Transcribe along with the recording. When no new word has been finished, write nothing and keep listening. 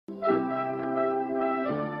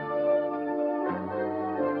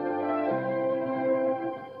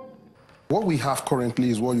What we have currently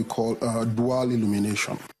is what you call dual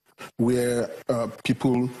illumination, where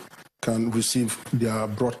people can receive their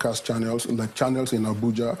broadcast channels, like channels in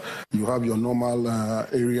Abuja. You have your normal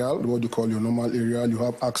aerial, what you call your normal aerial. You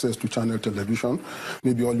have access to channel television.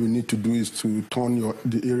 Maybe all you need to do is to turn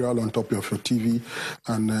the aerial on top of your TV,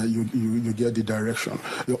 and you get the direction.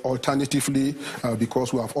 Alternatively,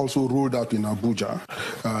 because we have also rolled out in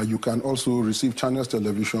Abuja, you can also receive channels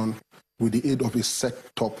television with the aid of a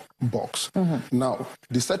set-top box. Now,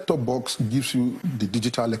 the set-top box gives you the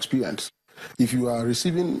digital experience. If you are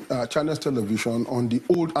receiving channels television on the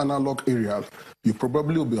old analog aerial, you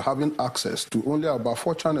probably will be having access to only about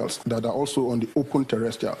 4 channels that are also on the open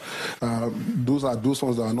terrestrial. Those are those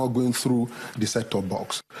ones that are not going through the set-top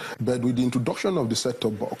box. But with the introduction of the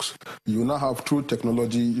set-top box, you now have, through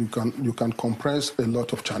technology, you can compress a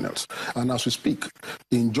lot of channels. And as we speak,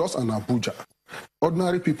 in just an Abuja,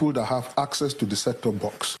 ordinary people that have access to the set-top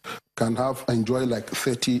box can enjoy like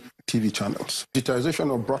 30 TV channels.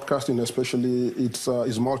 Digitization of broadcasting especially,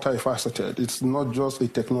 is multifaceted. It's not just a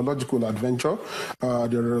technological adventure.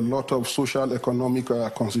 There are a lot of social, economic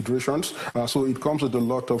considerations. So it comes with a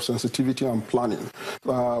lot of sensitivity and planning.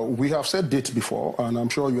 We have set dates before, and I'm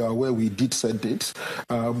sure you are aware we did set dates.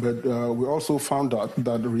 But we also found out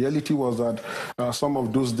that the reality was that some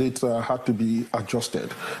of those dates had to be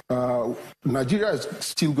adjusted. Nigeria is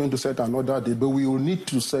still going to set another date, but we will need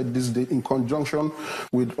to set this date in conjunction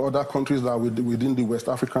with other countries that are within the West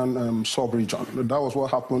African sub-region. That was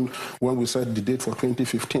what happened when we set the date for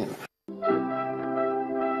 2015.